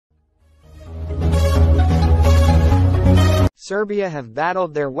Serbia have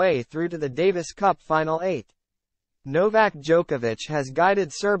battled their way through to the Davis Cup Final 8. Novak Djokovic has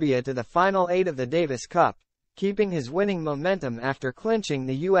guided Serbia to the Final 8 of the Davis Cup, keeping his winning momentum after clinching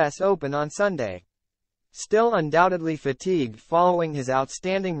the US Open on Sunday. Still undoubtedly fatigued following his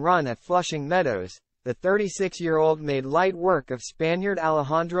outstanding run at Flushing Meadows, the 36-year-old made light work of Spaniard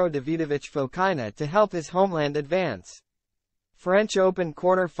Alejandro Davidovich Fokina to help his homeland advance. French Open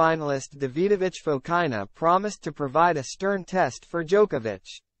quarter-finalist Davidovich Fokina promised to provide a stern test for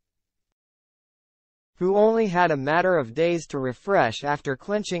Djokovic, who only had a matter of days to refresh after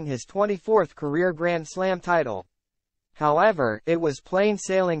clinching his 24th career Grand Slam title. However, it was plain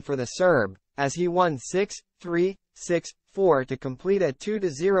sailing for the Serb, as he won 6-3, 6-4 to complete a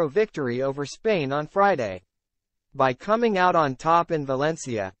 2-0 victory over Spain on Friday. By coming out on top in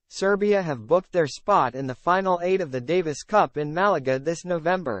Valencia, Serbia have booked their spot in the Final 8 of the Davis Cup in Malaga this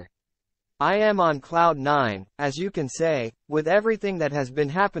November. I am on cloud 9, as you can say, with everything that has been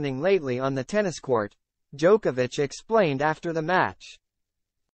happening lately on the tennis court, Djokovic explained after the match.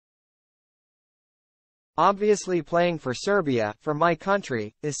 Obviously playing for Serbia, for my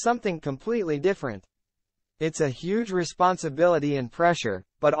country, is something completely different. It's a huge responsibility and pressure,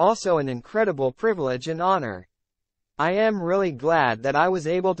 but also an incredible privilege and honor. I am really glad that I was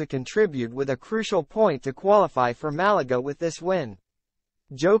able to contribute with a crucial point to qualify for Malaga with this win.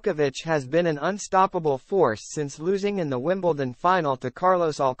 Djokovic has been an unstoppable force since losing in the Wimbledon final to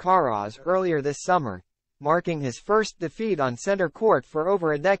Carlos Alcaraz earlier this summer, marking his first defeat on center court for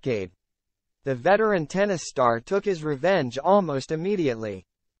over a decade. The veteran tennis star took his revenge almost immediately,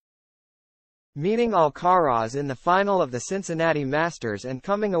 meeting Alcaraz in the final of the Cincinnati Masters and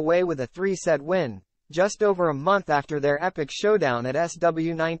coming away with a 3-set win, just over a month after their epic showdown at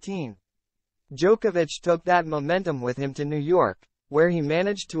SW19. Djokovic took that momentum with him to New York, where he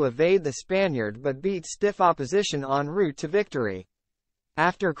managed to evade the Spaniard but beat stiff opposition en route to victory.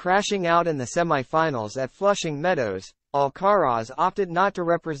 After crashing out in the semifinals at Flushing Meadows, Alcaraz opted not to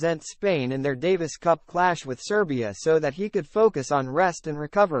represent Spain in their Davis Cup clash with Serbia so that he could focus on rest and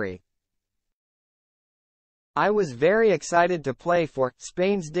recovery. I was very excited to play for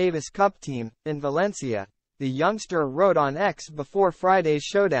Spain's Davis Cup team in Valencia, the youngster wrote on X before Friday's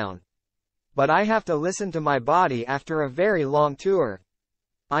showdown. But I have to listen to my body after a very long tour.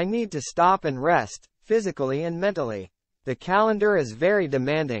 I need to stop and rest, physically and mentally. The calendar is very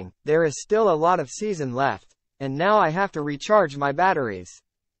demanding, there is still a lot of season left, and now I have to recharge my batteries.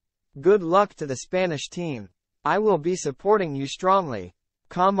 Good luck to the Spanish team. I will be supporting you strongly.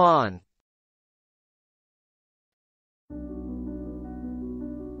 Come on.